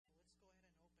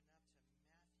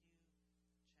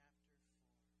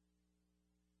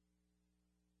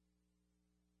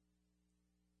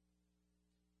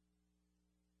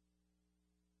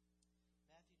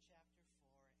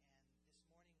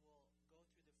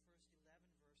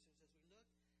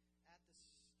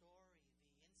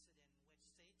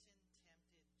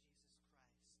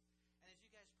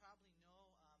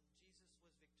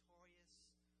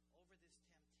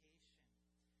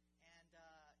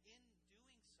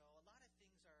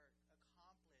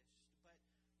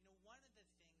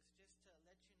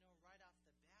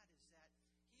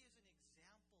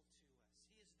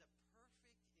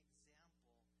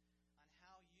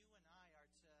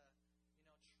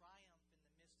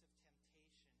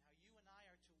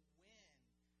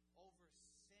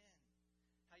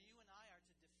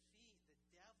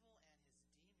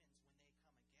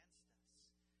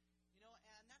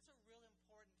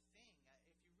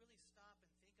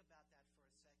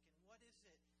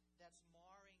that's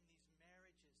marring these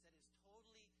marriages, that is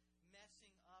totally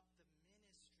messing up the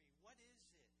ministry? What is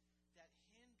it that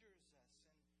hinders us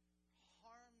and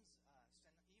harms us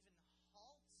and even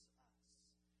halts us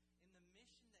in the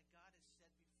mission that God has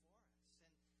set before us?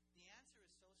 And the answer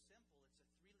is so simple. It's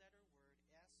a 3-letter word,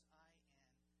 S-I-N,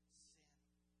 sin.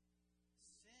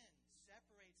 Sin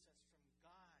separates us from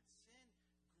God. Sin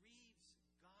grieves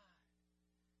God.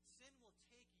 Sin will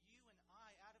take you and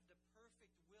I out of the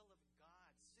perfect will of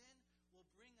God. Sin will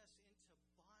bring us into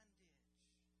bondage.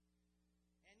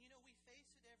 And we face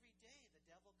it every day. The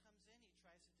devil comes in, he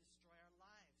tries to destroy our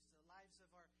lives, the lives of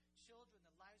our children,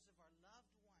 the lives of our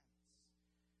loved ones.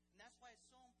 And that's why it's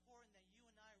so important that you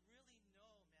and I really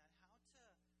know, man, how to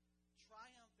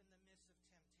triumph in the midst of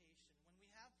temptation. When we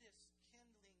have this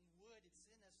kindling wood, it's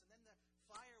in us, and then the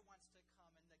fire wants to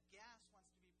come, and the gas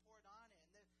wants to be poured on it,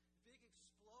 and the big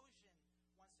explosion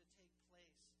wants to take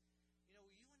place.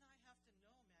 You and I have to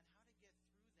know, man, how to get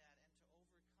through that and to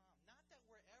overcome. Not that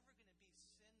we're ever going to be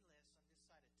sinless on this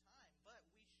side of time, but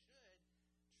we should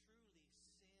truly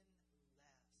sin less as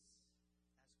Christians.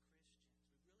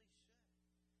 We really should.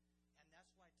 And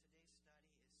that's why today's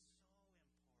study is so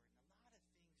important. A lot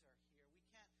of things are here. We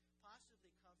can't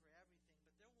possibly cover everything,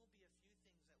 but there will be a few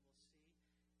things that we'll see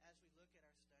as we look at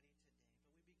our study today. But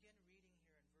we begin reading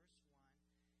here in verse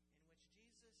 1, in which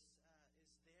Jesus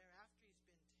is there after he's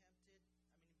been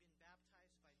been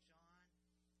baptized by John.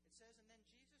 It says, "And then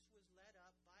Jesus was led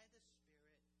up by the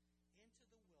Spirit into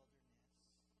the wilderness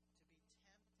to be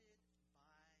tempted by the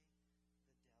devil."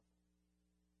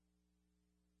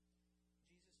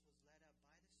 Jesus was led up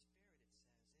by the Spirit, it says, into the wilderness to be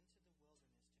tempted by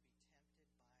the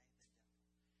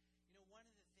devil. One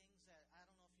of the things that, I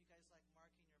don't know if you guys like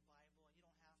marking your Bible, and you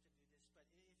don't have to do this, but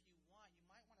if you want, you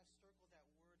might want to circle that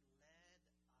word led up.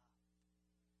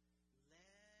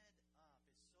 Led up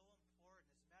is so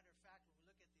important. As a matter of fact, when we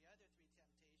look at the other 3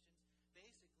 temptations,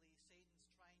 basically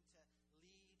Satan's trying to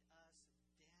lead us down.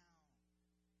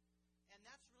 And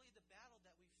that's really the battle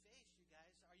that we face, you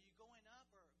guys. Are you going up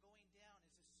or going down?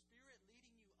 Is the Spirit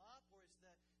leading you up, or is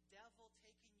the devil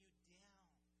taking you down?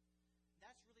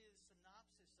 That's really the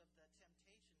synopsis of the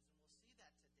temptations, and we'll see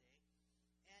that today.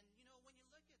 And, when you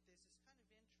look at this, it's kind of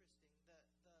interesting.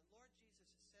 The Lord Jesus,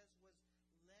 it says, was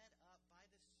led up by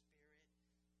the Spirit into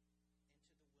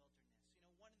the wilderness.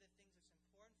 One of the things that's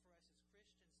important for us as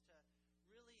Christians to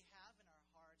really have in our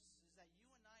hearts is that you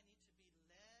and I need to be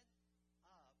led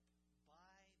up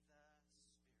by the Spirit.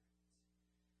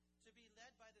 To be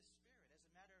led by the Spirit. As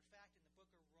a matter of fact, in the book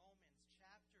of Romans,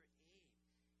 chapter 8,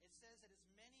 it says that as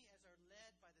many as are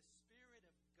led by the Spirit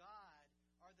of God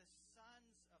are the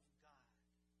sons of God.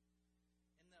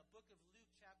 In the book of Luke,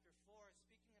 chapter 4,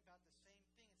 speaking about the same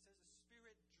thing, it says the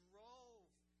Spirit drove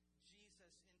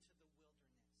Jesus into the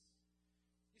wilderness.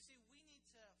 You see, we need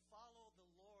to follow the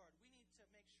Lord. We need to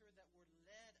make sure that we're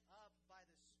led up by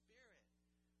the Spirit.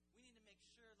 We need to make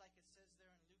sure, like it says there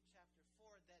in Luke chapter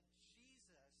 4, that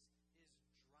Jesus is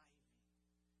driving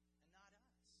and not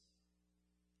us.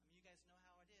 You guys know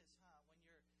how it is, huh? When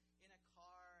you're in a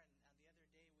car, and the other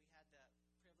day we had the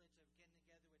privilege of getting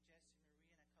together with Jesse Marie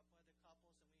and a couple other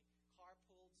couples, and we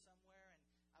carpooled somewhere, and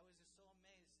I was just so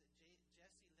amazed that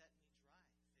Jesse let me drive.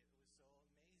 It was so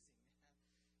amazing.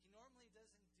 He normally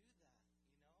doesn't do that,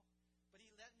 but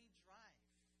he let me drive.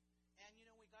 And,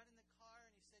 we got in the car,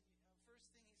 and he said, first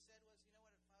thing he said was, if I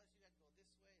was you, I'd go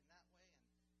this way and that way, and,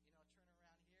 turn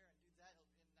around here and do that. And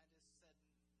I just said, no, it's okay.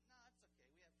 We have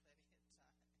plenty of time.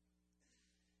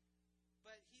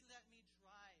 But he let me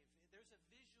drive. There's a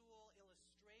visual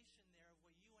illustration there of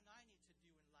what you and I need to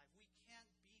do in life. We can't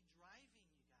be driving,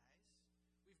 you guys.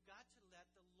 We've got to let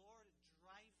the Lord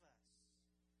drive us.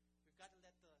 We've got to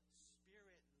let the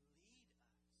Spirit lead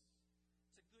us.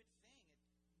 It's a good thing.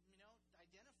 It,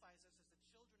 identifies us as the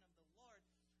children of the Lord.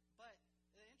 But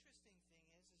the interesting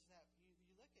thing is that you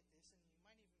look at this and you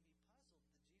might even be puzzled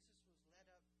that Jesus was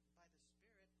led up by the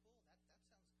Spirit. Cool, that sounds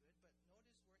good. But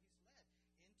notice where he's led.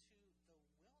 Into the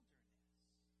wilderness.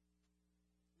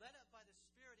 Led up by the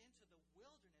Spirit into the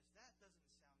wilderness. That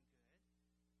doesn't sound good.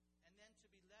 And then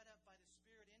to be led up by the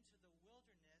Spirit into the wilderness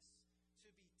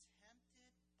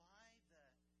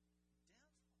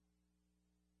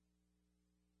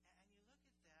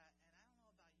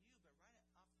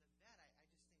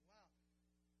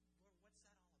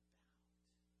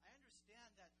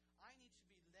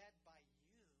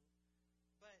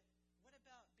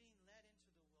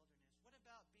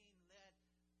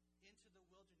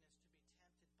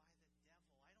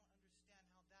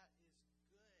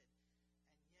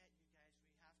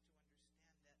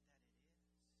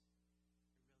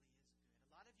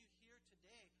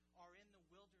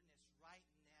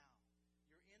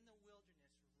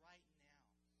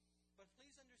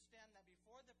please understand that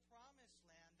before the promised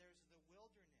land, there's the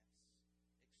wilderness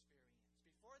experience.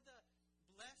 Before the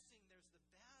blessing, there's the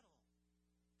battle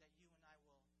that you and I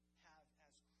will have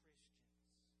as Christians.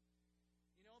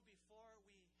 You know, before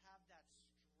we have that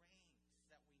strength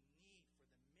that we need for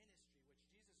the ministry, which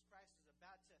Jesus Christ is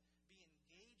about to be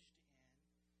engaged in,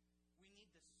 we need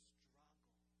the struggle.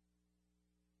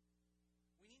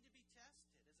 We need to be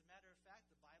tested. As a matter of fact,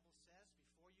 the Bible says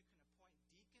before you can appoint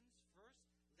deacons, first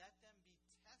let them be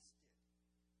tested.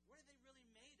 What are they really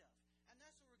made of? And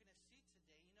that's what we're going to see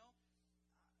today. You know,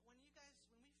 when we face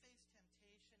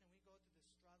temptation and we go through the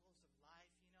struggles of life,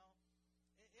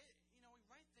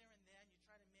 right there and then you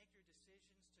try to make your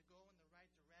decisions to go in the right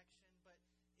direction, but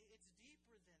it's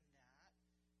deeper than that.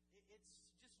 It's just,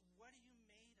 what are you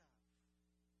made of?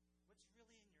 What's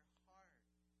really in your heart?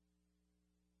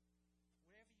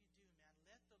 Whatever you do, man,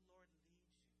 let the Lord lead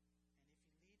you.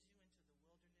 And if He leads you into the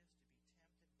wilderness to be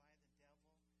tempted by the devil,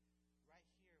 right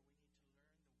here we need to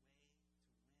learn the way to win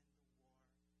the war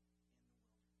in the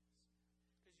wilderness, man.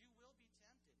 Because you will be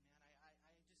tempted, man. I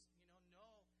just,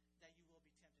 know that you will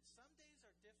be tempted. Some days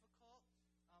are difficult,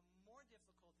 more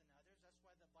difficult than others. That's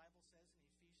why the Bible says in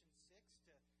Ephesians 6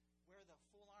 to wear the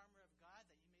full armor of God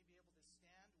that you may be able to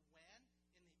stand when?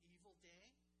 In the evil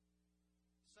day.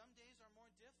 Some days are more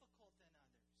difficult than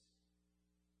others.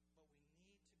 But we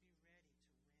need to be ready to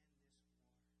win this war.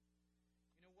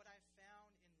 You know, what I've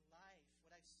found in life,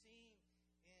 what I've seen,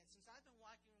 since I've been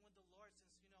walking with the Lord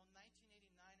since,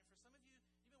 1989, and for some of you,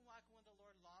 you've been walking with the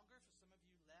Lord longer, for some of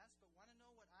you less, but want to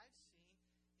know what I've seen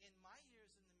in my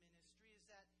years in the ministry is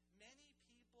that many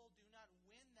people do not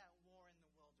win that war in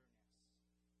the wilderness.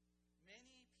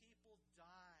 Many people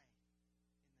die in the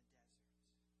desert.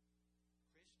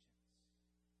 Christians.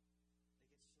 They get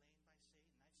slain by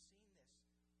Satan. I've seen this over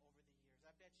the years.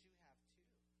 I bet you have too.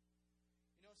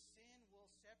 Sin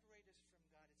will separate us from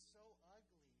God. It's so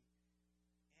ugly,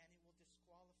 and it will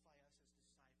disqualify us as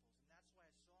disciples. And that's why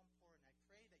it's so important. I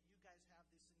pray that you guys have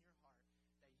this in your heart,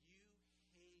 that you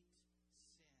hate sin.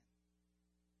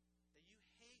 That you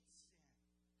hate sin.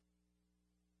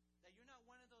 That you're not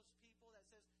one of those people that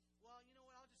says, well, you know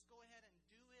what, I'll just go ahead and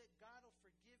do it. God will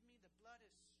forgive me. The blood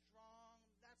is strong.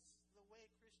 That's the way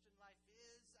Christian life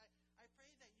is. I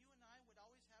pray that you and I would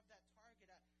always have that target.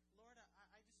 Lord,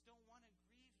 I just don't want to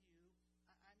grieve you.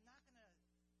 I'm not going to,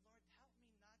 Lord, help me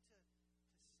not to sin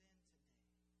today.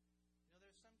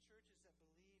 There's some churches that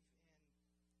believe in,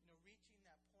 reaching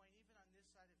that point, even on this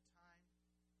side of time,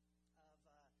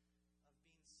 of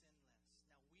being sinless.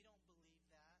 Now, we don't believe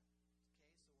that, okay,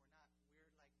 so we're not weird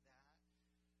like that.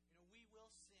 We will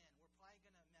sin. We're probably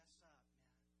going to mess up, man.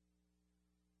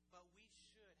 But we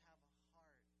should have a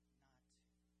heart not to.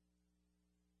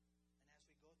 And as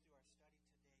we go through our study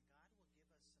today, God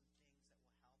will give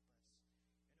us some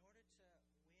things that will help us in order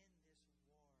to win this war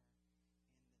in the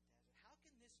desert. How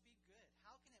can this be good?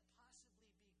 How can it possibly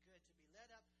be good to be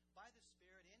led up by the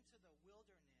Spirit into the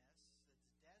wilderness,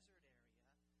 the desert area,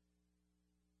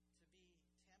 to be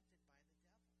tempted by the devil?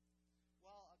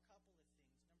 Well, a couple of things.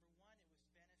 Number one, it was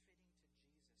benefiting to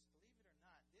Jesus. Believe it or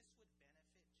not, this would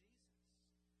benefit Jesus.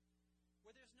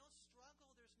 Where there's no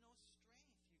struggle, there's no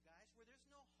strength, you guys. Where there's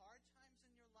no hard times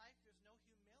in your life, there's no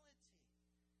humility.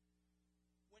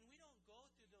 When we don't go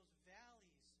through those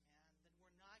valleys, man, then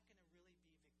we're not going to really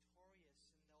be victorious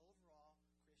in the overall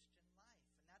Christian life.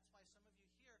 And that's why some of you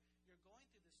here, you're going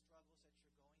through the struggles that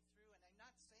you're going through. And I'm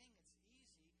not saying it's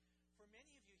easy. For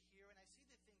many of you here, and I see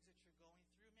the things that you're going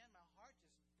through, man, my heart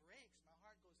just breaks. My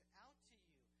heart goes out to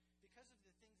you because of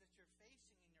the things that you're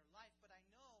facing in your life. But I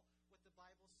know what the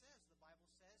Bible says. The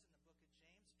Bible says in the book of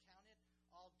James, count it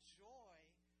all joy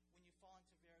when you fall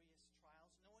into various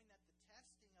trials, knowing that the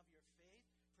testing of your faith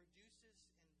produces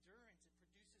endurance. It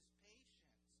produces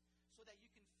patience, so that you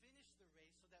can finish the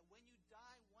race, so that when you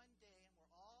die one day, and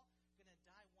we're all going to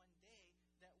die one day,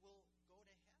 that we'll go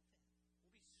to heaven.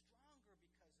 We'll be stronger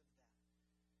because of that.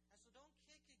 And so don't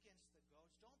kick against the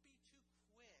goats. Don't be too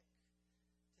quick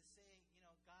to say,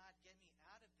 God, get me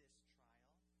out of this trial.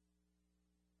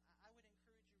 I would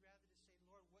encourage you rather to say,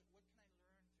 Lord, what can I learn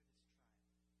through this trial?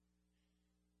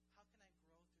 How can I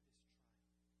grow through this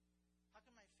trial? How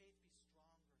can my faith be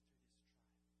stronger through this trial?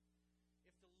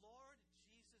 If the Lord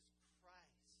Jesus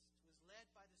Christ was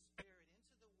led by the Spirit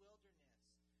into the wilderness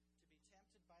to be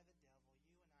tempted by the devil,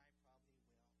 you and I probably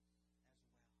will as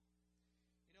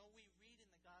well. We read in the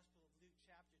Gospel of Luke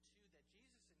chapter 2 that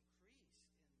Jesus increased in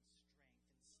strength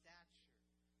and stature.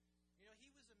 He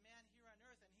was a man here on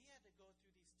earth, and he had to go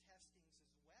through these testings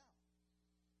as well.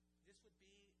 This would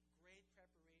be great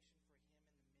preparation for him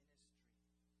in the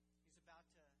ministry. He's about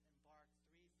to embark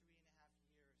 3.5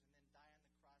 years, and then die on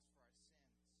the cross for our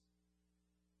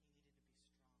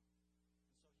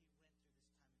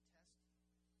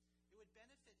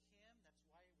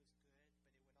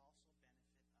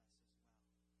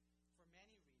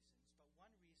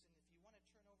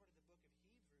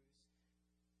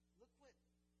look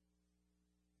what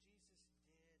Jesus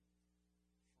did for us.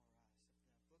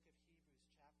 In the book of Hebrews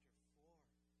chapter 4.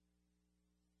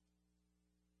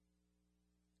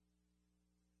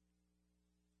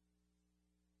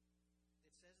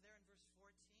 It says there in verse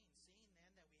 14, seeing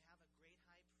then that we have a great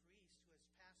high priest who has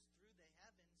passed through the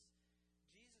heavens,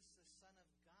 Jesus the Son of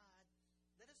God,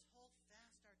 let us hold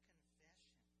fast our confession.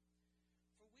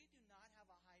 For we do not have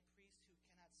a high priest who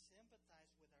cannot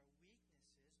sympathize with our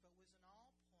weaknesses, but was in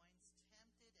all points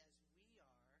tempted as we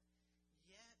are,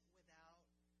 yet without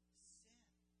sin.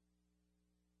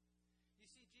 You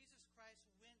see, Jesus Christ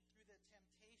went through the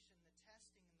temptation, the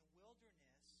testing in the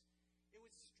wilderness. It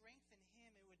would strengthen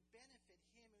him. It would benefit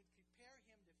him. It would prepare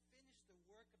him to finish the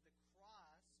work of the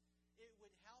cross. It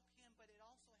would help him, but it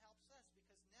also helps us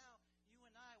because now you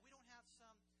and I, we don't have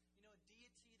some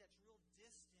deity that's real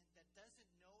distant that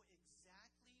doesn't know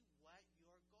exactly what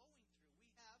you're going through.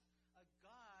 We have a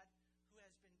God who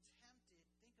has been tempted,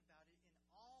 think about it, in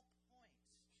all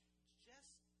points,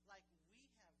 just like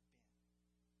we have been.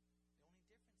 The only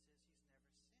difference is he's never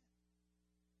sinned. And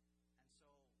so you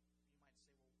might say, well, so what does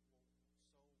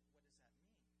that mean?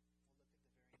 Well,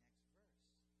 look at the very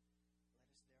next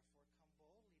verse.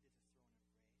 Let us therefore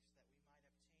come boldly to the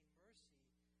throne of grace, that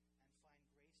we might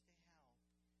obtain mercy and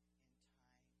find grace to help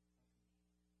in time of need.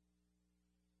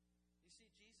 You see,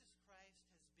 Jesus Christ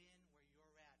has been where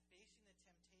you're at, facing the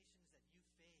temptations that you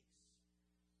face.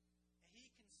 And he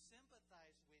can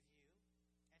sympathize with you,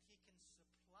 and he can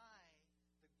supply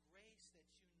the grace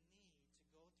that you need to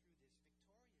go through this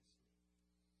victoriously.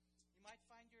 You might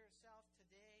find yourself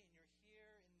today, and you're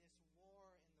here in this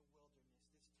war in the wilderness,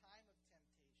 this time of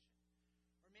temptation.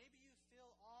 Or maybe you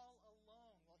feel all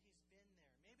alone while he's been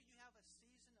there. Maybe you have a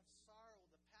season of sorrow,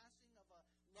 the passing of a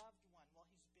loved one while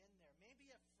he's been there.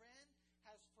 Maybe a friend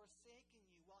has forsaken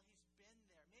you while he's been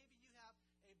there. Maybe you have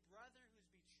a brother who's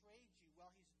betrayed you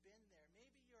while he's been there.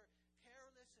 Maybe you're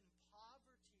perilous in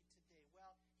poverty today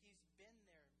while he's been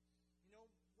there.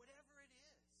 Whatever it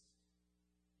is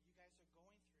you guys are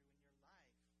going through in your life,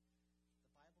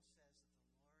 the Bible says that the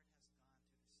Lord has gone through the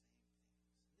same things.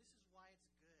 And this is why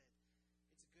it's good.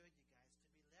 It's good, you guys, to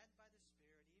be led by the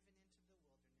Spirit even into the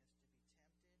wilderness, to be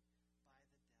tempted by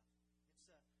the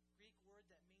devil. It's a Greek word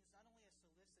that means not only a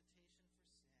solicitation for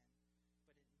sin,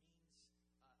 but it means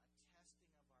a testing of our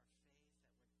faith that would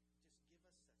just give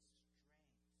us that strength that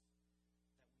we need, that will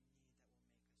make us stronger.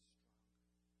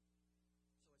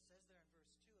 So it says there in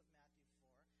verse 2 of Matthew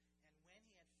 4, and when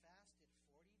he had fasted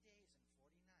 40 days and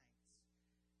 40 nights,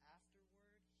 afterward he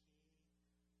was hungry.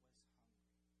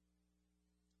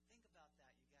 Think about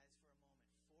that, you guys,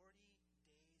 for a moment. 40 days and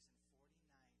 40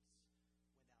 nights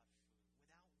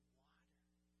without food, without water.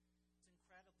 It's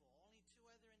incredible. Only two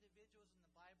other individuals in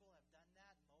the Bible have done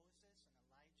that, Moses and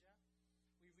Elijah.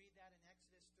 We read that in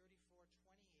Exodus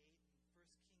 34:28 and 1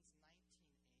 Kings 19:8.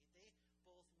 They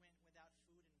both went without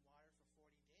food and water for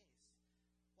 40 days.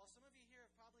 While some of you here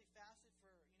have probably fasted for,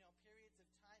 periods of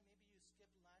time, maybe you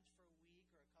skipped lunch for a week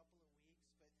or a couple of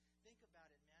weeks, but think about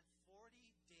it, man, 40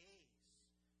 days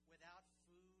without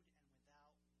food and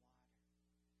without water.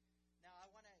 Now, I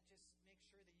want to just make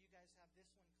sure that you guys have this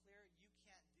one clear. You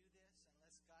can't do this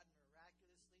unless God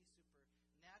miraculously,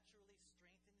 supernaturally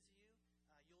strengthens you.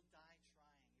 You'll die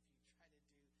trying if you try to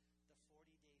do the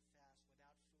 40-day fast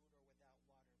without food or without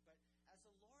water. But as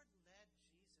the Lord led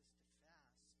Jesus to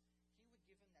fast, he would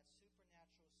give him that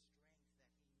supernatural strength that he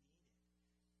needed.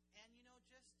 And,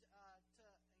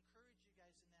 just to encourage you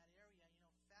guys in that area,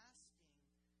 fasting is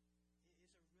a really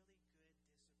good discipline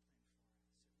for us.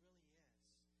 It really is.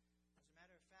 As a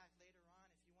matter of fact, later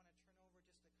on, if you want to turn over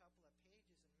just a couple of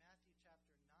pages in Matthew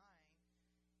chapter 9,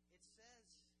 it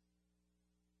says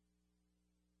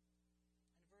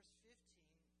in verse 15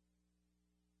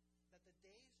 that the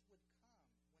days would come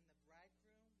when the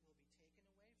bridegroom will be taken away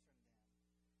from them,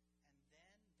 and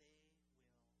then they will fast.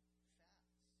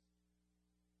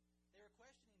 They were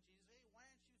questioning Jesus, hey, why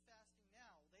aren't you fasting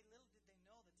now? Little did they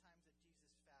know the times that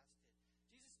Jesus fasted.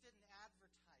 Jesus didn't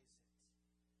advertise it.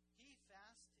 He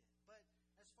fasted. But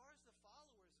as far as the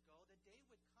followers go, the day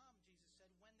would come, Jesus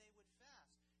said, when they would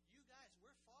fast. You guys,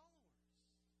 we're followers. Are we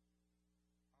fasting? Do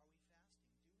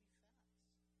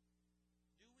we fast?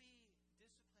 Do we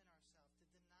discipline ourselves to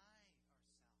deny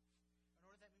ourselves in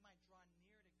order that we might draw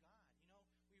near to God?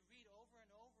 We read over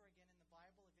and over again in the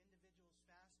Bible of individuals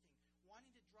fasting,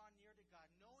 wanting to draw near to God,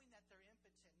 knowing that they're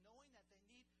impotent, knowing that they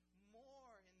need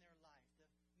more in their life, the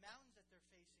mountains that they're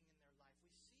facing in their life.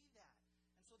 We see that.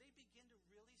 And so they begin to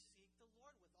really seek the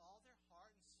Lord with all their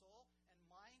heart and soul and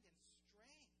mind and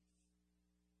strength.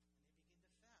 And they begin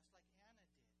to fast like Anna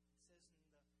did.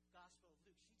 It says in the Gospel of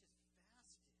Luke, she just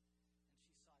fasted and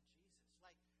she saw Jesus.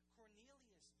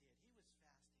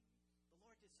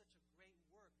 such a great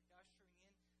work ushering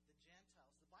in the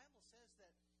Gentiles. The Bible says that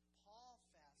Paul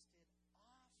fasted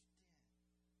often.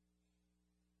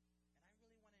 And I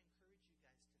really want to encourage you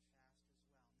guys to fast as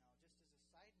well. Now, just as a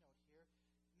side note here,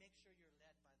 make sure you're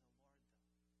led by the Lord,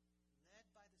 though. Led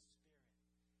by the Spirit.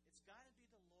 It's got to be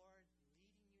the Lord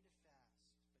leading you to fast.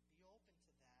 But be open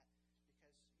to that,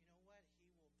 because you know what?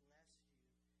 He will bless you if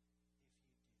you do.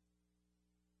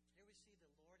 Here we see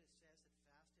the Lord, it says, that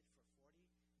fasted for 40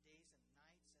 days and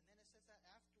nights. And then it says that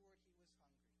afterward he was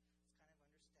hungry. It's kind of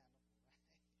understandable,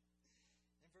 right?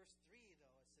 In verse 3,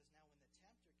 though, it says, now when the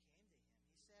tempter came to him,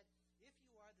 he said, if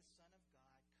you are the Son of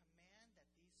God, command that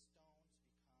these stones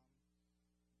become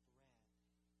bread.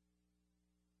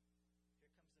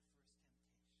 Here comes the first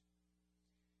temptation.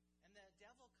 And the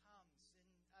devil comes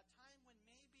in a time when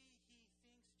maybe he thinks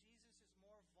Jesus is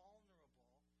more vulnerable.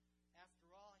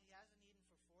 After all, he hasn't eaten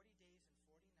for 40 days and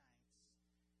 40 nights.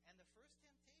 And the first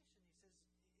temptation, he says,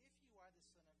 if you are the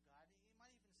Son of God, he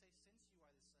might even say, since you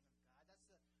are the Son of God. That's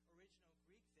the original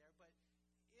Greek there. But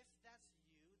if that's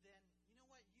you, then you know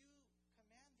what? You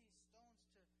command these stones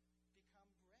to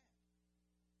become bread.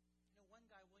 You know, one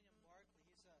guy, William Barclay,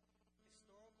 he's a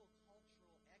historical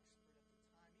cultural expert at the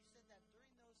time. He said that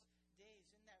during those days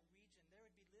in that region, there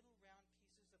would be little round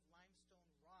pieces of limestone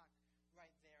rock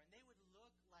right there, and they would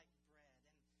look like bread.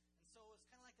 And so it was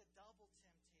kind of like a double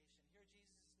temptation. Here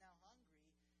Jesus is now hungry,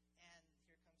 and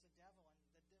here comes the devil.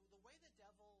 And the way the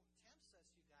devil tempts us,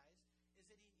 you guys, is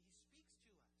that he speaks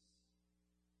to us.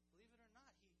 Believe it or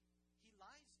not, he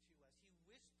lies to us. He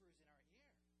whispers in our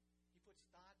ear. He puts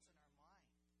thoughts in our mind.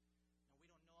 Now,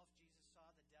 we don't know if Jesus saw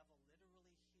the devil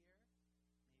literally here. Maybe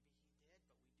he did, but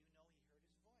we do know he heard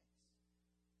his voice.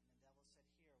 And the devil said,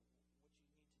 here, what you need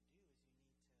to do is you need to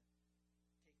take these stones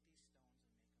and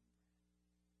make them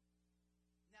bread.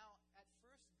 Now, at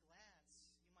first glance,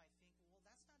 you might think, well,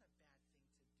 that's not a bad thing to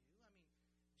do. I mean,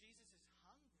 Jesus is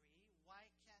hungry. Why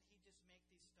can't he just make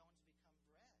these stones become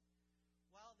bread?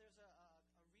 Well, there's a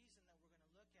reason that we're going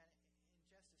to look at in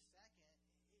just a second.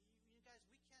 You guys,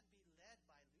 we can't be led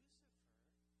by Lucifer.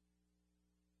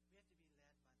 We have to be led by the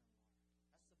Lord.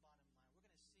 That's the bottom line. We're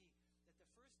going to see that the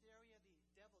first area the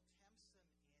devil tempts them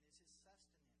in is his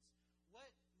sustenance.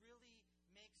 What really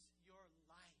makes your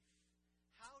life?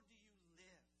 How do you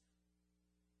live?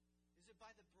 Is it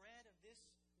by the bread of this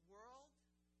world?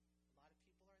 A lot of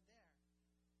people are there.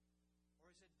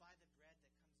 Or is it by the bread that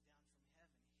comes down from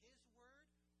heaven? His word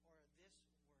or this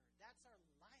word? That's our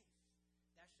life.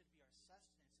 That should be our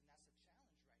sustenance, and that's a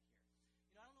challenge right here.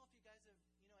 You know, I don't know if you guys have,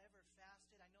 ever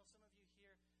fasted. I know some of you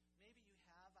here, maybe you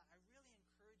have. I really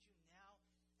encourage you now,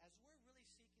 as we're really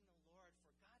seeking the Lord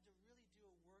for God to really do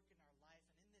a work in our life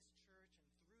and in this church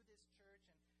and through this church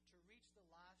and to reach the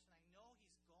lost, and I know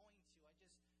He's going to. I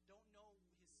just don't know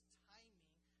His timing.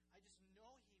 I just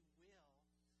know He will.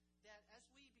 That as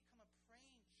we become a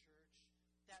praying church,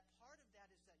 that part of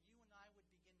that is that you and I would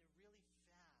begin to really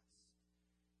fast.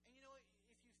 And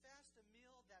if you fast a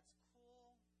meal, that's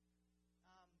cool.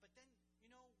 But then,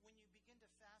 when you begin to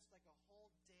fast like a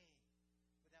whole day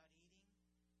without eating,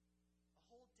 a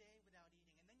whole day without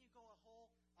eating, and then you go a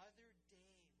whole other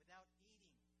day without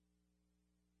eating,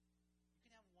 you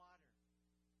can have water.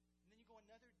 And then you go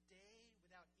another day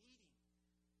without eating,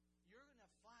 you're going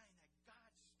to find that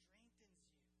God strengthens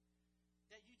you.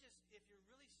 That you just, if you're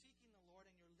really seeking the Lord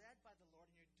and you're led by the Lord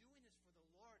and you're doing this for the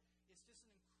Lord, it's just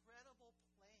an incredible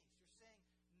place. You're saying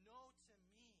no to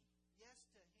me, yes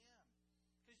to Him.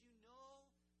 Because you know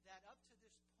that up to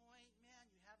this point, man,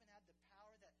 you haven't had the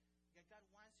power that God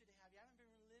wants you to have. You haven't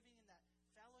been living in that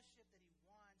fellowship that He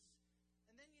wants.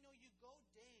 And then, you go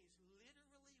days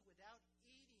literally without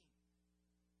eating.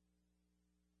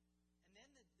 And then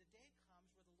the day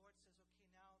comes where the Lord says, okay,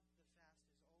 now the fast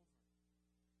is over.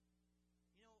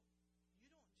 You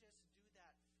don't just do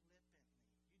that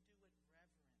flippantly. You do it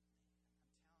reverently. I'm telling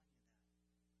you that.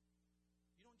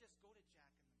 You don't just go to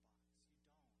Jack in the Box. You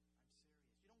don't. I'm serious.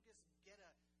 You don't just get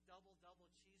a double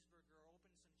cheeseburger or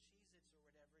open some Cheez-Its or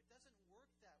whatever. It doesn't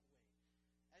work that way.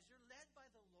 As you're led by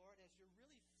the Lord, as you're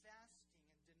really fasting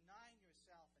and denying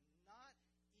yourself and not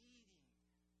eating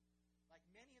like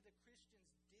many of the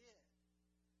Christians did,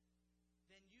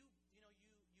 then you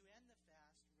end the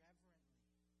fast reverently.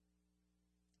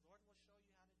 The Lord will show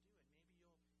you how to do it.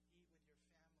 Maybe you'll eat with your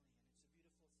family, and it's a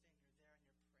beautiful thing. You're there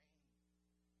and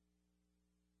you're praying.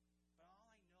 But all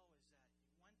I know is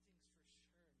that one thing's for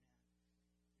sure, man.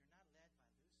 You're not led by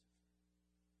Lucifer.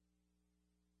 See, you're led by the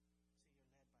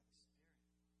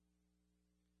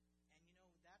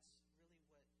Spirit. And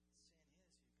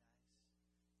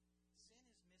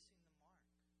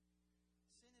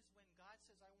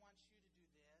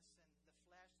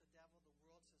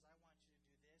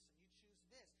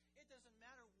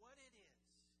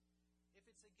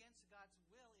it's against God's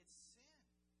will, it's sin.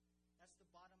 That's the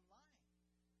bottom line.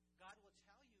 God will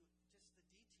tell you just the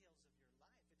details of your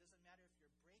life. It doesn't matter if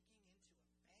you're breaking into a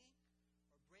bank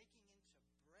or breaking into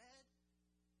bread.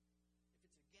 If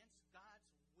it's against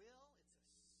God's will, it's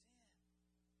a sin.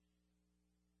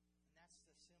 And that's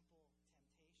the simple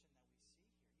temptation that we see here.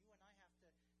 You and I have to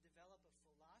develop a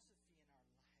philosophy in our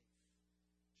life,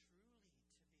 truly to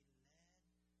be led by the Lord.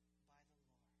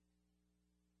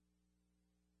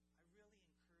 I really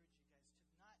encourage you guys to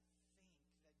not think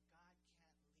that God can't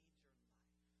lead your life.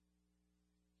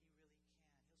 He really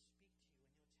can. He'll speak to you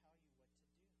and He'll tell you what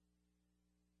to do. Make sure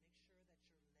that you're led by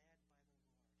the Lord.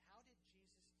 How did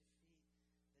Jesus defeat the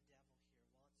devil here?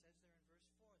 Well, it says there in verse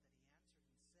 4 that He answered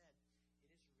and said,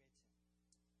 "It is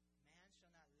written, man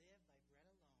shall not live by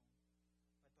bread alone,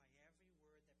 but by every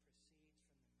word that proceeds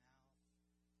from the mouth of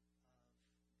God."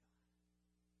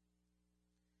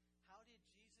 How did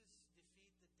Jesus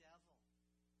defeat the devil?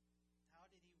 How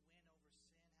did He win over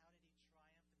sin? How did He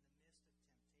triumph in the midst of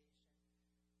temptation?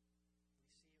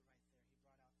 We see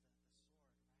it right there. He brought out the sword,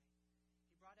 right?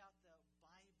 He brought out the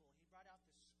Bible. He brought out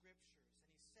the Scriptures. And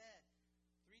He said,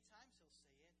 3 times He'll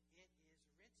say it, "It is written." It is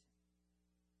written.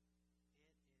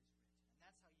 And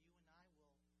that's how you and I will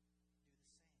do the same.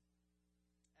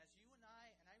 As you and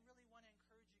I really want to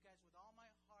encourage you guys with all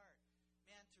my heart,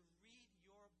 man, to read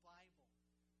your Bible,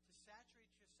 to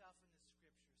saturate yourself in the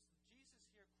Scriptures. Jesus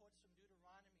here quotes from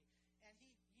Deuteronomy, and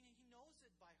he knows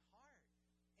it by heart.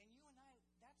 And you and I,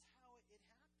 that's how it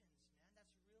happens, man.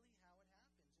 That's really how it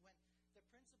happens. When the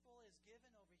principle is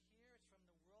given over here, it's from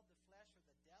the world, the flesh, or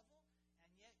the devil,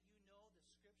 and yet you know the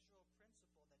scriptural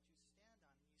principle that you stand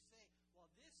on. And you say, well,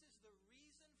 this is the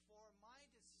reason for my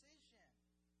decision.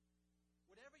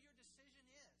 Whatever your decision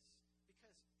is,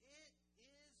 because it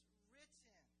is written.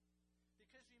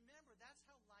 Because remember, that's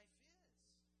how life is.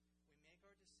 We make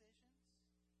our decisions, and then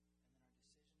our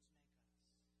decisions make us.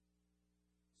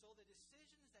 So the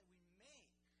decisions that we make,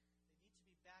 they need to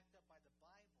be backed up by the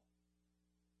Bible,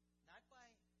 not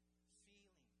by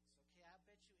feelings. Okay, I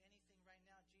bet you anything right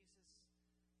now, Jesus'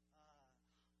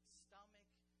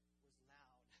 stomach was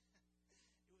loud.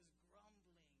 It was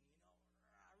grumbling,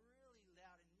 really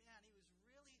loud. And man, he was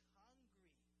really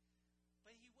hungry.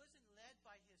 But he wasn't led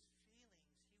by his feelings.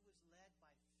 He was led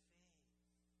by faith.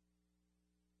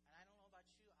 And I don't know about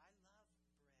you, I love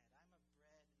bread. I'm a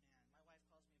bread man. My wife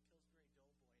calls me a Pillsbury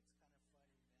Doughboy. It's kind of funny,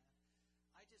 man.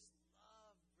 I just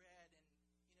love bread.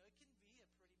 And, it can be a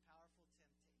pretty powerful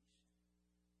temptation.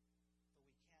 But we can't be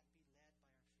led by our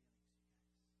feelings, you guys.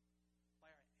 By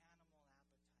our animal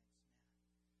appetites,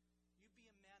 man. You be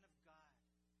a man of God.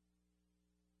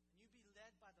 And you be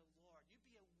led by the Lord. You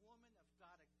be a woman of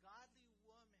God, a godly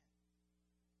woman.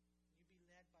 You be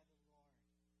led by the Lord.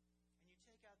 And you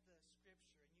take out the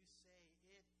scripture and you say,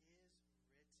 "It is written."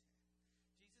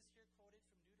 Jesus here quoted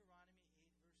from Deuteronomy 8,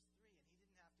 verse 3. And He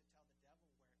didn't have to tell the devil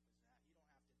where it was at. You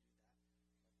don't have to do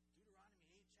that. But Deuteronomy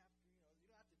 8 chapter, you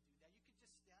don't have to do that. You can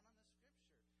just stand on the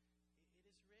scripture. It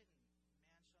is written, man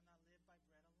shall not live by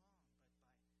bread alone, but by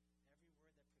every word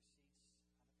that proceeds out of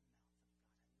the mouth of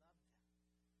God. I love that.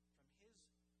 From His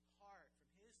heart,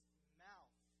 from His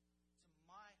mouth to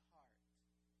my heart.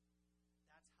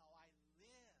 That's how I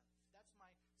live. That's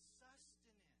my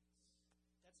sustenance.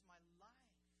 That's my life.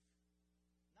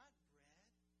 Not bread.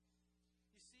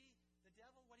 You see, the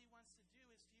devil, what he wants to do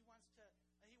is he wants us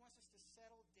to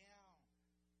settle down,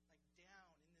 like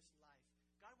down in this life.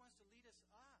 God wants to lead us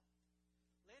up.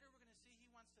 Later we're going to see He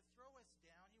wants to throw us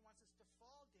down. He wants us to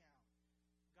fall down.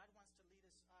 God wants to lead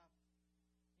us up.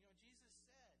 Jesus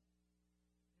said,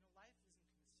 life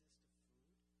doesn't consist of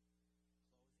food,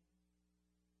 clothing.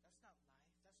 That's not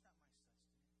life. That's not my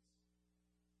sustenance.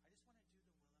 I just want to do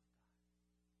the will of God.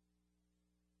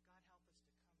 God, help us to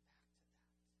come back to that.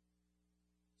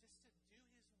 Just to do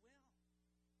His will.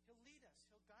 He'll lead us.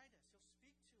 He'll guide us. He'll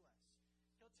speak to us.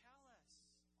 He'll tell us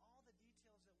all the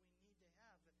details that we need to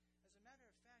have. As a matter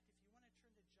of fact, if you want to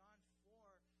turn to John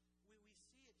 4, we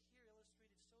see it here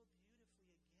illustrated so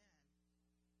beautifully again.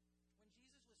 When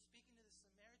Jesus was speaking to the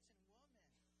Samaritan woman,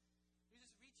 He was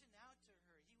just reaching out to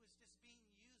her. He was just being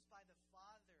used by the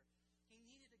Father. He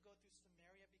needed to go through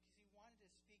Samaria because He wanted to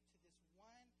speak to this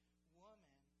one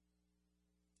woman.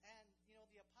 And,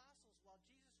 the apostles, while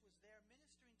Jesus was there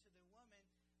ministering to the woman,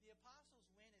 the apostles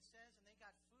went, it says, and they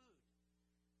got food.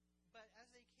 But as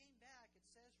they came back, it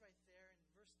says right there in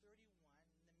verse 31,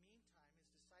 in the meantime, His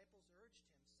disciples urged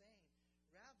Him, saying,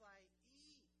 "Rabbi,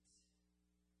 eat."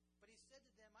 But He said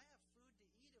to them, "I have food to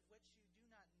eat of which you do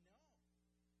not know."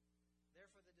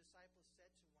 Therefore the disciples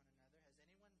said to one another, "Has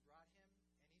anyone brought Him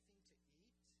anything to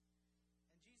eat?"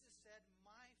 And Jesus said,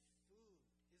 "My food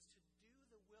is to do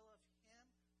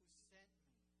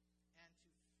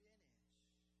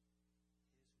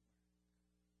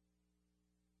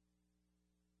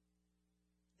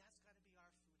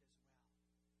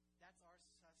That's our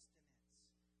sustenance.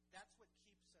 That's what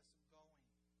keeps us going.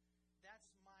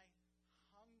 That's my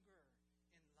hunger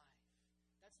in life.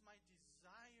 That's my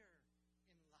desire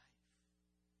in life.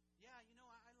 Yeah,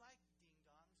 I like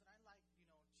ding-dongs, and I like,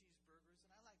 cheeseburgers,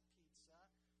 and I like pizza,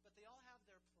 but they all have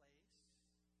their place.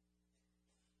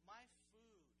 My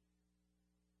food, Jesus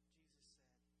said,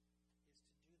 is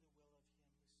to do the will of Him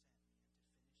who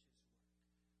sent me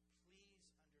and to finish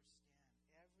His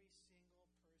work. Please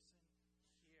understand,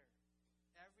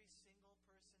 every single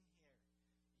person here,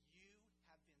 you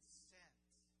have been sent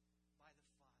by the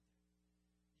Father.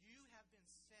 You have been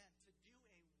sent to do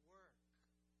a work.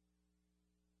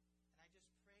 And I just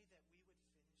pray that we would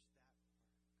finish that work.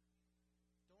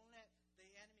 Don't let the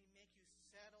enemy make you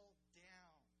settle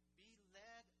down. Be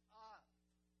led up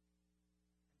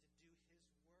and to do His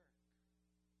work. That's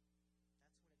what it's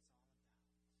all about.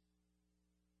 Whatever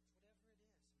it is,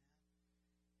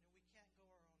 man. We can't go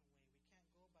our own way. We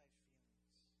can't go by feelings.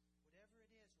 Whatever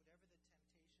it is, whatever the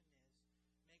temptation is,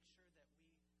 make sure that we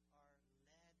are led by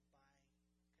convictions, not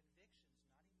emotions.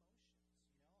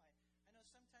 I know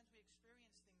sometimes we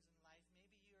experience things in life.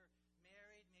 Maybe you're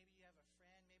married, maybe you have a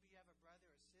friend, maybe you have a brother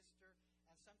or sister,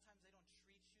 and sometimes they don't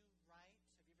treat you right.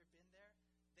 Have you ever been there?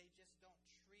 They just don't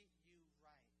treat you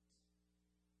right.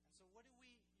 And so what do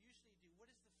we usually do?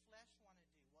 What does the flesh want to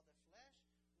do? Well, the flesh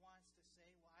wants to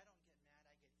say, well, I don't get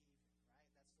mad, I get even,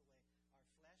 right? That's the way our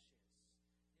flesh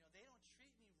is. They don't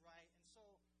treat me right, and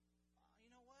so, you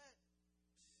know what?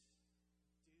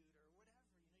 Dude, or whatever,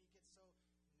 you get so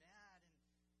mad.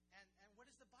 And what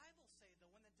does the Bible say,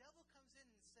 though? When the devil comes in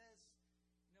and says,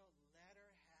 let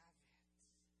her have it.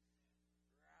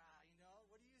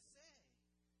 What do you say?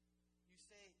 You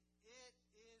say, it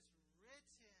is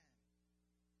written.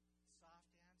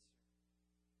 Soft answer turns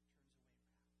away wrath.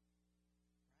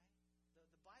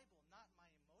 Right? The Bible, not my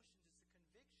emotions, it's the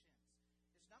convictions.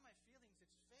 It's not my feelings,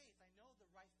 it's faith. I know the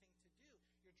right thing to do.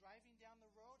 You're driving down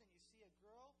the road and you see a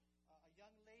girl, a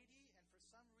young lady, and for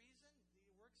some reason,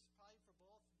 it works probably for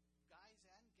both guys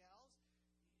and gals,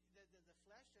 the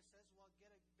flesh just says, well,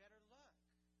 get a better look.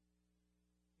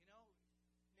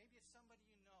 Maybe it's somebody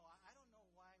you know. I don't know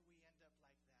why we end up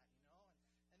like that,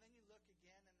 And then you look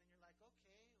again, and then you're like,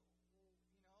 okay,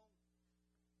 well,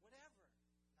 whatever.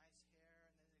 Nice hair,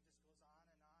 and then it just goes on and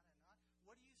on and on.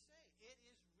 What do you say? It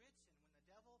is written. When the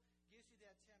devil gives you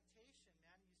that temptation,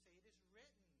 man, you say, it is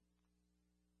written.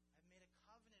 I've made a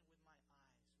covenant with my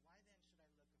eyes. Why then should I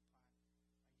look upon a young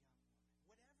woman?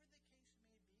 Whatever the case may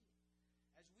be.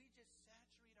 As we just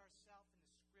saturate ourselves in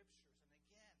the Scriptures, and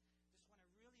again, just want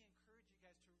to really encourage you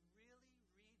guys to really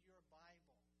read your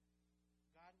Bible.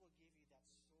 God will give you that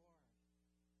sword, that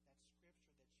Scripture that you need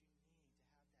to have that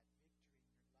victory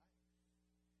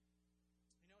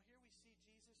in your life. Here we see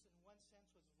Jesus in one sense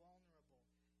was vulnerable.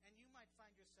 And you might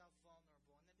find yourself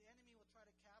vulnerable. And then the enemy will try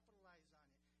to capitalize on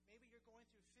it. Maybe you're going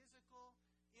through physical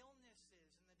illnesses.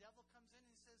 And the devil comes in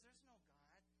and says, there's no God.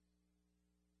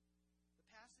 The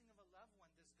passing of a loved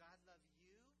one, does God love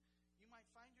you? You might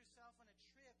find yourself on a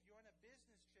trip. You're on a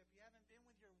business trip. You haven't been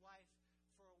with your wife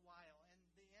for a while. And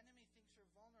the enemy thinks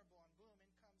you're vulnerable. And boom,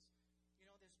 in comes,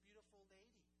 this beautiful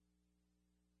lady.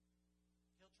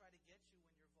 He'll try to get you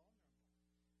when you're vulnerable.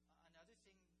 Another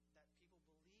thing that people believe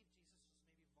Jesus was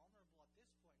maybe vulnerable at this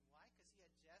point. Why? Because he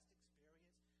had just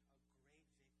experienced a great victory.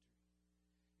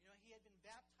 He had been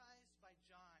baptized by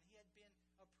John. He had been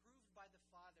approved by the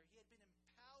Father. He had been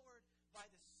empowered by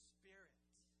the Spirit.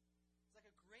 It's like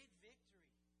a great victory.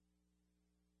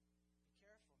 Be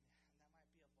careful, man. That might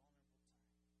be a vulnerable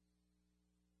time.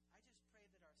 I just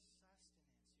pray that our sustenance,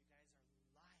 you guys, our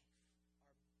life,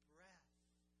 our breath,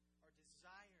 our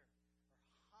desire,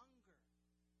 our hunger,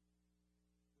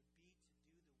 be to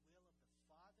do the will of the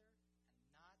Father and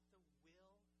not the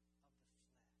will of the flesh.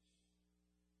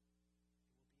 It will be a battle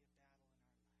in our life. I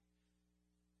really encourage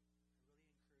you guys to have that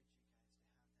in your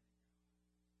heart.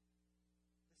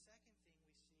 The second thing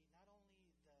we see, not only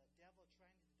the devil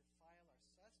trying to defile our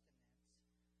sustenance,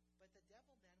 but the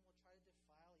devil then will try to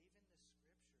defile even the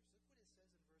Scriptures. Look what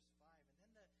it says in verse 5.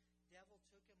 And then the devil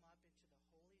took him up into the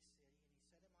holy city, and he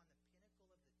set him on the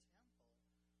pinnacle of the temple,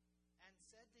 and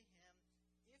said to him,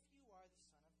 if you are the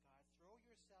Son of God, throw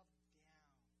yourself down,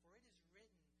 for it is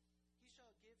written, he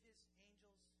shall give his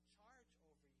angels charge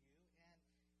over you, and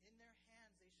in their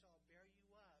hands they shall bear you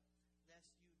up, lest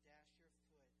you dash your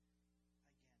foot against a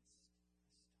stone.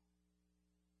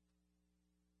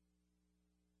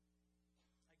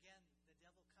 Again, the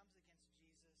devil comes against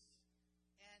Jesus,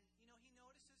 and, he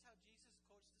notices how Jesus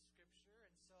quotes the Scripture,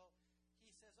 and so he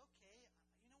says, okay,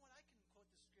 you know what, I can quote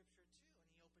the Scripture too.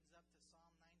 And he opens up to Psalm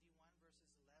 91,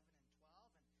 verses 11 and 12.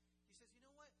 And he says, you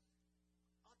know what,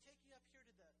 I'll take you up here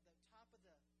to the top of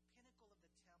the pinnacle of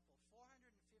the temple, 450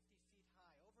 feet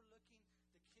high, overlooking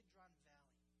the Kidron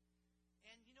Valley.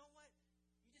 And you know what?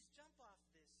 You just jump off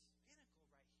this pinnacle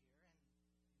right here, and you know what?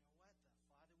 The Father will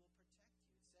protect you.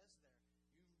 It says there.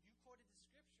 You quoted the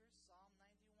scriptures, Psalm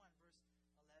 91,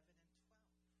 verse 11 and 12.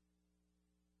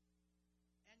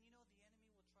 And you know, the enemy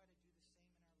will try to do the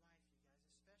same in our life, you guys,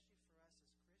 especially for us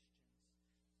as Christians.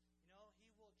 You know,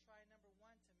 he will try, number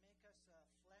one, to make us a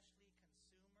fleshly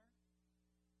consumer.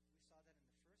 We saw that in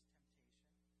the first temptation.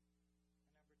 And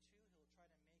number two, he'll try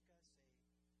to make us a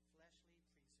fleshly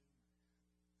presumer.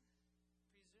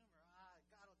 Presumer,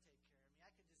 God will take care of me.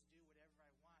 I can just do whatever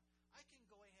I want. I can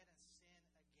go ahead and sin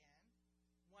again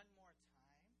one more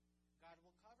time. God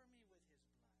will cover me with his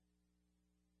blood.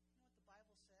 You know what the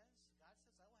Bible says? God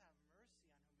says, I will have mercy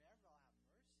on whomever I'll have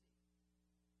mercy.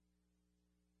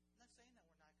 I'm not saying that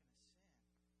we're not going to sin.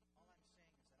 All I'm saying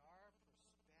is that our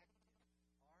perspective,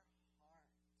 our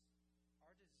heart,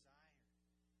 our desire can't be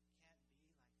like that.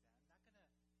 I'm not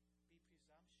going to be presumptuous in my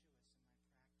practices.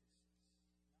 No.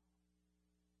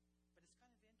 But it's kind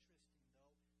of interesting,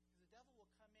 though, because the devil will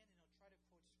come in and he'll try to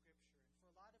quote Scripture. And for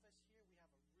a lot of us here, we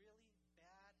have a really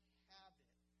bad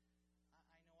habit,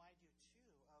 I know I do too,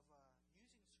 of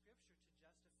using Scripture to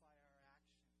justify our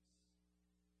actions.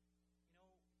 You know,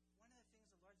 one of the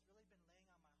things the Lord's really been laying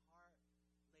on my heart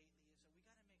lately is that we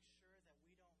got to make sure that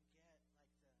we don't get like the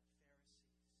Pharisees and the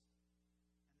Sadducees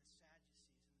and the scribes.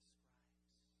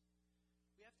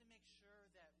 We have to make sure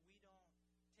that we don't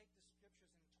take the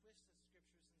Scriptures and twist the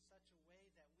Scriptures in such a way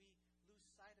that we lose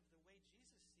sight of the way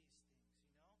Jesus sees things,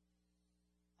 you know.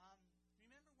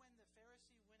 Remember when the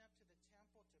Pharisee went up to the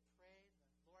temple to pray?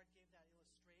 The Lord gave that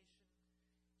illustration.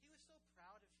 He was so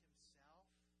proud of himself.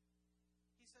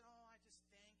 He said, oh, I just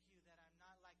thank you that I'm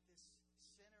not like this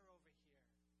sinner over here.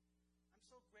 I'm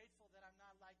so grateful that I'm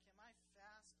not like him. I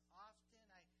fast often.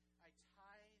 I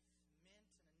tithe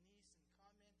mint and anise and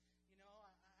cumin. You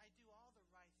know, I do all the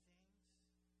right things.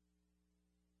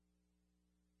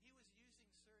 He was using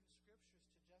certain scriptures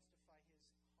to justify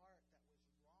his heart that was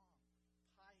wrong,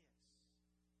 pious.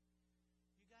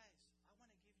 You guys, I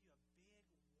want to give you a big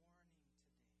warning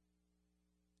today.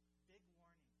 Big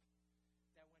warning.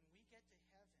 That when we get to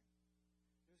heaven,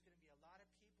 there's going to be a lot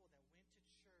of people that went to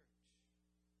church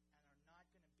and are not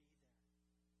going to be there.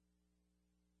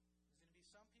 There's going to be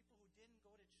some people who didn't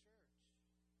go to church.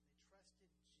 They trusted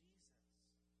Jesus.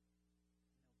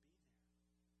 And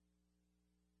they'll be there.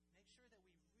 Make sure that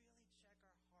we really check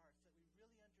our hearts, that we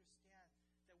really understand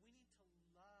that we need to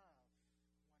love one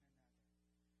another.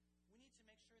 We need to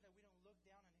make sure that we don't look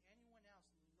down on anyone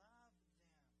else. Love them.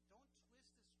 Don't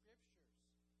twist the Scriptures.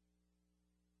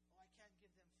 Oh, I can't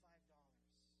give them $5. I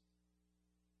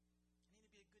need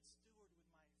to be a good steward with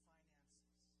my finances. Be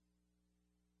real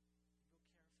careful, you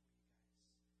guys.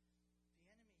 The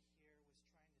enemy here was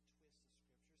trying to twist the Scriptures.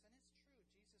 And it's true,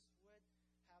 Jesus would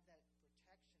have that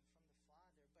protection from the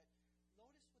Father. But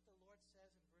notice what the Lord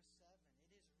says in verse 7.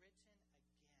 It is written again.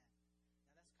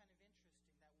 Now that's kind of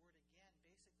interesting. That word again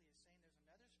basically is saying there's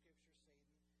another Scripture,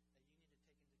 Satan, that you need to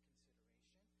take into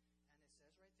consideration. And it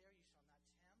says right there, you shall not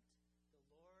tempt the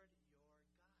Lord your God.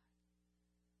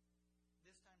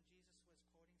 This time Jesus was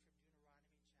quoting from Deuteronomy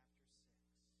chapter 6.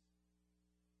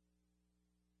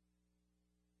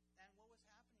 And what was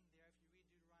happening there, if you read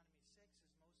Deuteronomy 6, is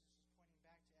Moses was pointing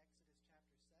back to Exodus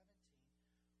chapter 17,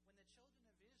 when the children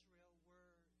of Israel were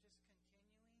just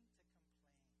continuing to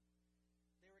complain.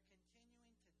 They were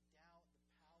continuing to doubt the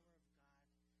power of God to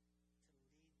lead them.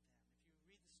 If you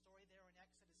read the story there in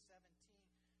Exodus 17,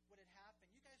 what had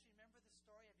happened. You guys remember the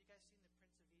story? Have you guys seen The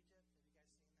Prince of Egypt? Have you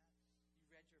guys seen that? You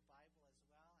read your Bible as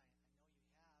well? I know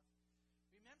you have.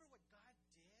 Remember what God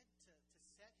did to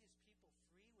set his people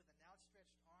free with an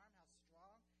outstretched arm, how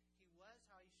strong he was,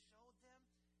 how he showed them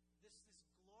this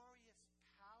glorious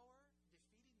power,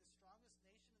 defeating the strongest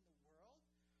nation in the world?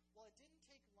 Well, it didn't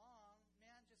take long,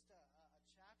 just a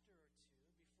chapter or two,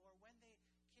 before when they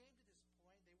came to this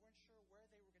point, they weren't sure where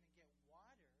they were going to get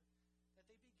water, that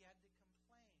they began to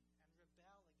complain and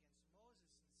rebel against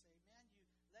Moses and say, man, you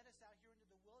led us out here into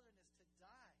the wilderness to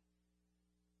die.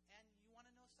 And you want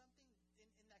to know something?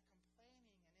 In that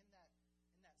complaining and in that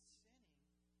sinning,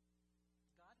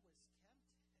 God was tempted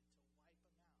to wipe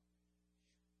them out.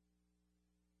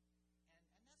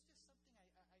 And that's just something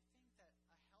I think that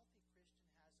a healthy Christian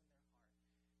has in their heart.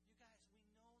 You guys, we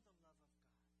know the love of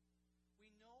God. We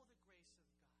know the grace of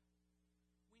God.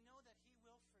 We know that he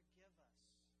will forgive us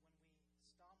when we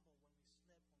stumble, when we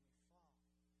slip, when we fall.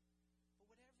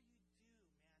 But whatever you do,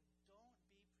 man, don't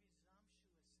be presumptuous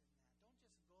in that. Don't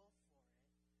just go for it and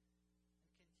continue in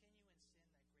sin that grace may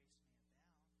abound.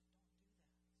 Don't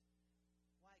do that.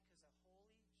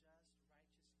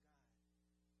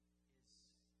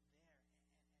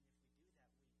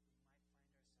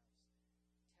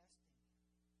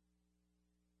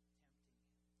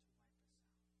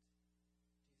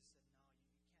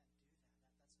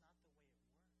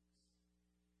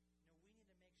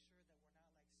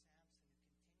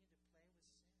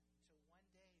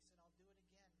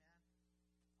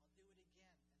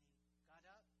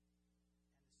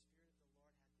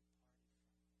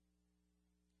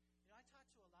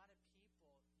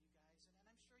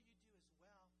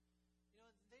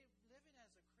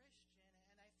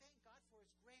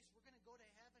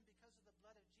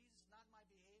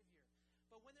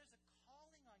 But when there's a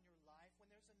calling on your life,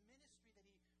 when there's a ministry that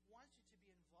He wants you to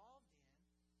be involved in,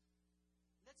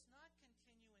 let's not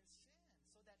continue in sin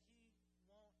so that He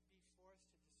won't be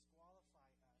forced to disqualify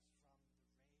us from the race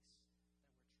that we're trying to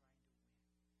win.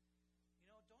 You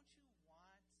know, don't you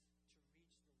want to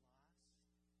reach the lost?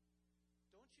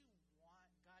 Don't you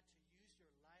want God to use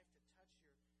your life to touch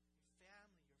your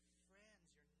family, your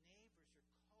friends, your neighbors,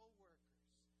 your co-workers?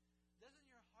 Doesn't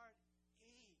your heart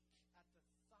ache at the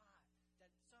thought that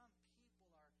some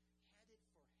people are headed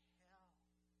for hell?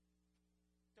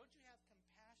 Don't you have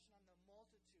compassion on the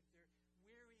multitude? They're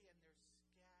weary and they're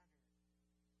scattered.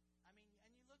 I mean, and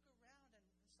you look around, and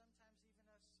sometimes even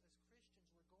us as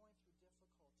Christians, we're going through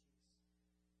difficulties.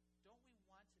 Don't we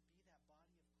want to be that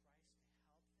body of Christ to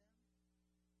help them?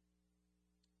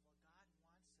 Well, God wants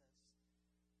us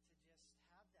to just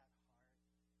have that heart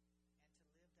and to live that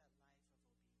life of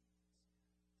obedience.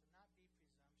 To not be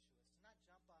presumptuous, to not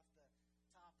jump off the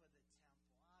top of the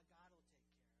temple. God will take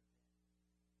care of it.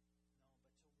 No,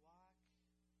 but to walk in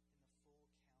the full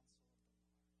counsel of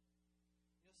the Lord.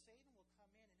 You know, Satan will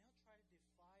come in and he'll try to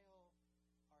defile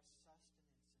our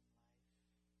sustenance in life.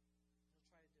 He'll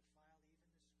try to defile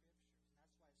even the Scriptures.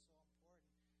 And that's why it's so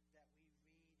important that we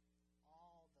read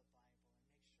all the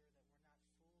Bible and make sure that we're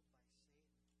not fooled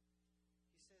by Satan.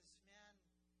 He says, man,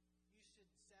 you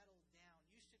should settle down.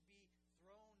 You should be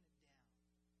thrown down.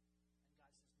 And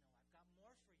God says, no, I've got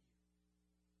more for you.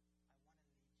 I want to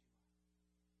lead you up.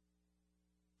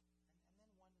 And then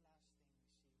one last thing we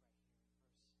see right here in verse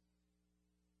 8.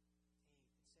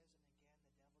 It says, and again the devil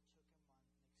took him on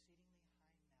an exceedingly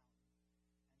high mountain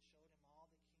and showed him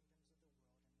all the kingdoms of the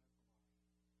world and their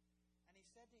glory. And he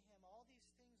said to him, all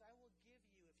these things I will give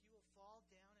you if you will fall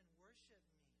down and worship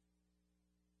me.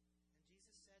 And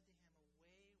Jesus said to him,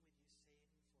 away with you,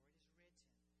 Satan, for it is written,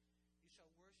 you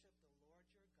shall worship the Lord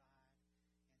your God,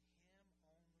 and him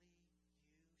only you shall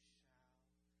serve.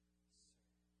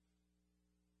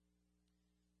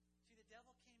 See, the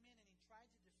devil came in and he tried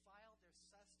to defile their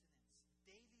sustenance,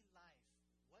 daily life.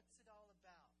 What's it all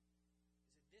about?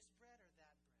 Is it this bread or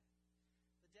that bread?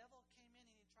 The devil came in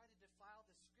and he tried to defile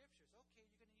the Scriptures. Okay,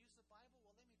 you're going to use the Bible?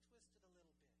 Well, let me twist it a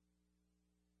little bit.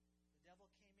 The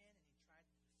devil came in and he tried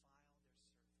to defile their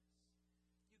service.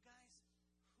 You guys,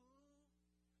 who do we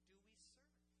serve?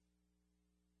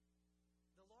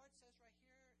 The Lord says right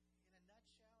here, in a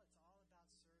nutshell, it's all about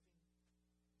serving the Lord our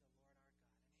God,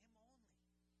 and Him only.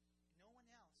 No one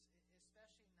else,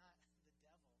 especially not the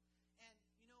devil. And,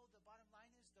 you know, the bottom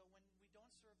line is, though, when we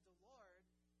don't serve the Lord,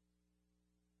 we do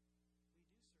serve the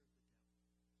devil.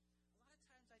 A lot of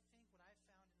times I think what I've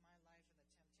found in my life, and the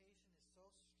temptation is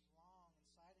so strong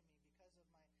inside of me because of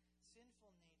my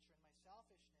sinful nature and my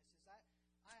selfishness, is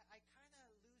I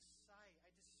kind of lose sight.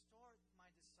 I distort my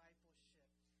discipleship.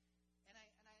 And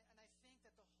I think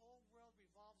that the whole world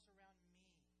revolves around me.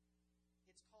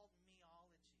 It's called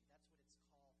meology. That's what it's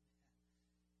called, man.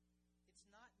 It's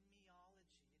not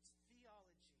meology. It's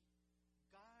theology.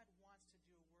 God wants to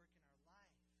do a work in our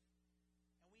life.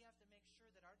 And we have to make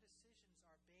sure that our decisions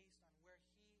are based on where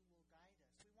He will guide us.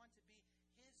 We want to be His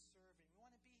servant. We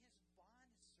want to be His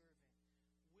bond servant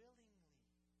willingly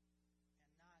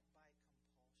and not by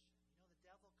compulsion. You know, the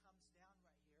devil comes down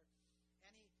right here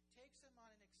and he takes him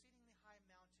on an exceedingly high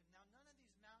mountain. Now, none of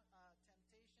these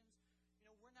temptations, you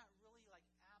know, we're not really like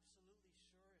absolutely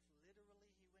sure if literally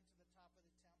he went to the top of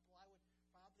the temple. I would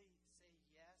probably say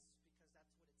yes because that's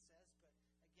what it says. But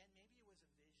again, maybe it was a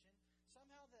vision.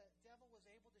 Somehow the devil was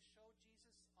able to show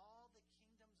Jesus all the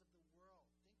kingdoms of the world.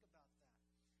 Think about that.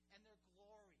 And their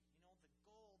glory, you know, the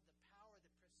gold, the power,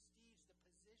 the prestige, the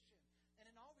position. And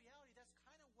in all reality, that's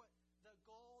kind of what the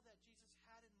goal that Jesus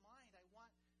had in mind. I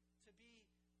want to be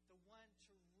the one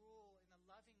to rule in a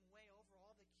loving way over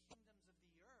all the kingdoms of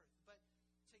the earth. But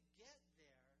to get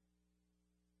there,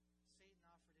 Satan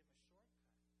offered him a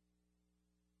shortcut. No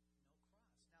cross.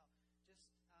 Now, just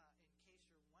in case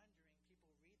you're wondering,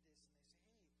 people read this and they say,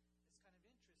 hey, it's kind of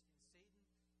interesting. Satan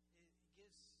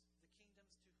gives the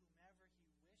kingdoms to whomever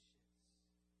he wishes.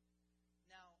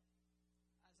 Now,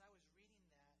 as I was reading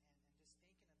that and just thinking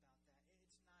about that,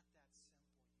 it's not that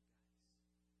simple, you guys.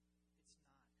 It's not.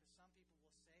 Because some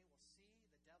people will say, well, see,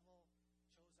 the devil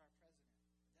chose our president.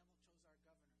 The devil chose our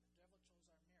governor. The devil chose our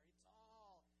mayor. It's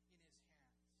all in his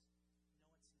hands. No, it's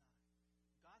not.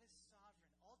 God is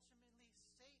sovereign. Ultimately,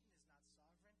 Satan is not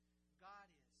sovereign. God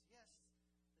is. Yes,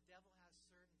 the devil has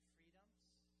certain freedoms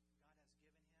God has given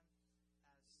him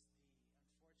as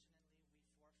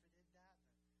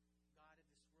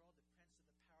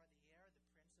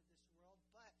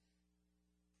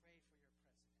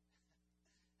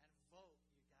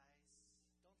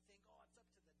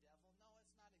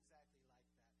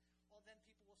then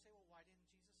people will say, well, why didn't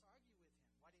Jesus argue with him?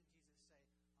 Why didn't Jesus say,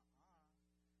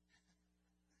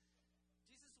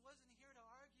 Jesus wasn't here to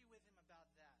argue with him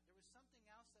about that. There was something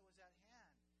else that was at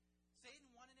hand. Satan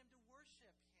wanted him to worship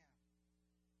him.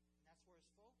 And that's where his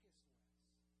focus was.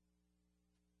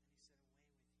 And he said, away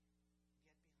with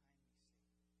you. Get behind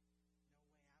me, Satan. No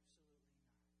way, absolutely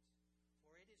not.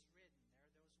 For it is written, there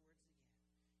are those words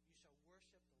again, you shall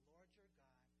worship the Lord your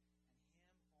God, and him only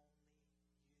you shall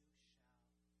serve.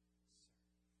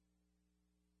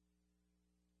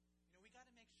 You know, we got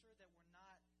to make sure that we're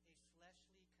not a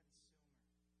fleshly consumer.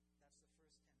 That's the first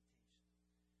temptation.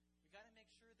 We got to make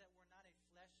sure that we're not a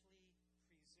fleshly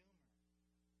presumer.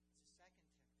 It's the second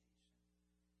temptation.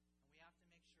 And we have to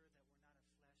make sure that we're not a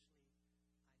fleshly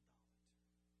idolater.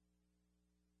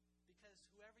 Because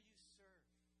whoever you serve,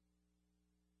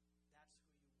 that's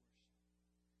who you worship.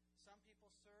 Some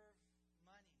people serve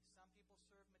money. Some people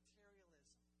serve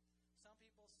materialism. Some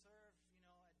people serve,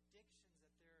 addictions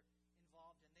that they're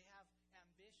involved in. They have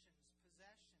ambitions,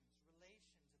 possessions,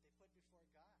 relations that they put before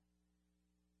God.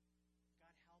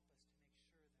 God help us to make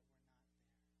sure that we're not there.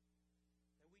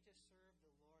 That we just serve the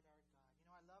Lord our God.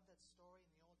 I love that story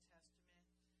in the Old Testament.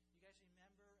 You guys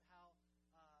remember how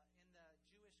in the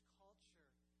Jewish culture,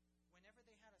 whenever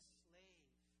they had a slave,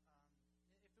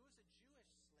 if it was a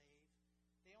Jewish slave,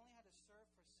 they only had to serve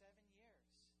for 7 years.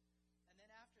 And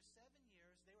then after 7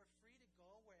 years, they were free to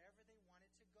go wherever they wanted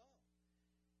to go.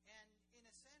 And in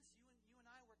a sense, you and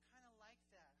I were kind of like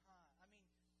that, huh? I mean,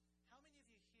 how many of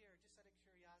you here, just out of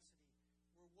curiosity,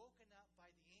 were woken up by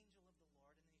the angel of the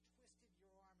Lord and then he twisted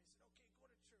your arm and said, okay, go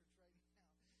to church right now?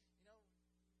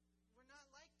 We're not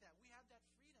like that. We have that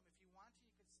freedom. If you want to,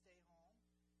 you could stay home.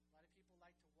 A lot of people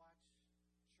like to watch church on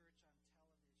television.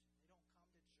 They don't come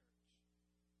to church.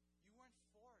 You weren't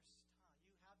forced, huh?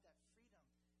 You have that freedom.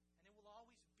 And it will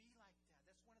always be like that.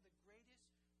 That's one of the greatest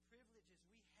privileges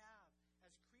we have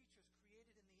as creatures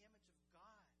created in the image of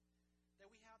God. That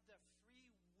we have the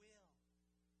free will.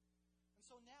 And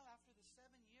so now, after the 7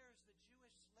 years, the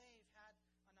Jewish slave had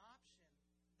an option.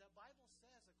 The Bible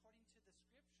says, according to the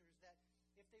scriptures, that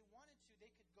if they wanted to, they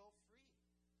could go free.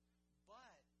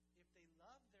 But if they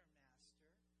loved their master,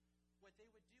 what they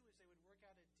would do is they would work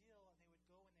out a deal and they would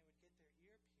go and they would get their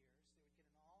ear pierced. They would get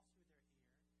an awl through their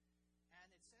ear.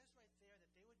 And it says right there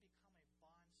that they would become a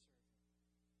bondservant.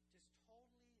 Just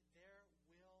totally their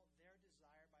will, their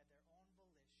desire, by their own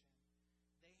volition.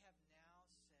 They have now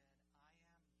said, I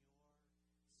am your slave, your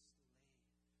servant.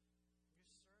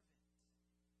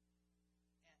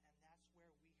 And that's where we have to be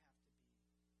as well.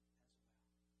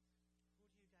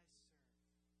 Who do you guys serve?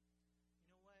 You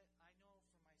know what? I know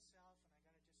for myself, and I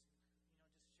got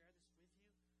to just share this with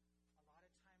you, a lot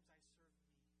of times I serve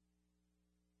me.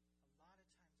 A lot of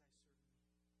times I serve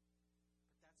me.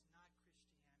 But that's not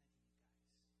Christianity, you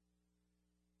guys.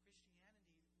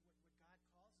 Christianity, what God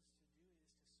calls us to do is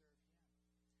to serve Him.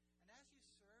 And as you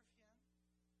serve Him,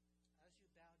 as you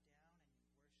bow down and you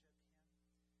worship Him, God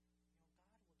will just do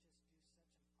such an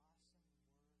awesome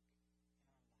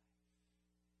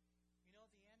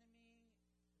work in our life. The enemy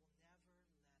will never let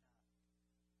up.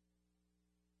 And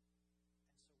so we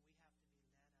have to be led up by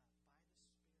the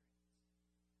Spirit.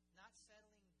 Not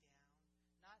settling down,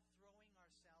 not throwing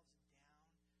ourselves down,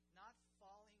 not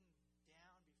falling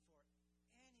down before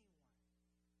anyone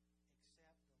except the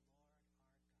Lord our God.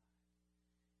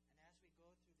 And as we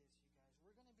go through this, you guys,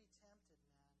 we're going to be tempted,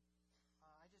 man.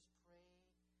 I just pray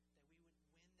that we would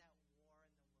win that war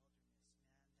in the wilderness,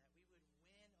 man. That we would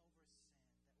win over sin.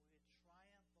 That we would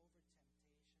triumph over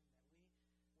temptation.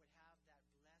 That we would have that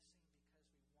blessing because we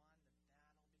won the battle.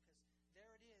 Because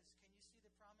there it is. Can you see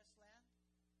the promised land?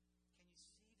 Can you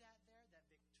see that there? That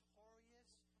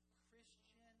victorious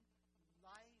Christian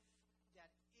life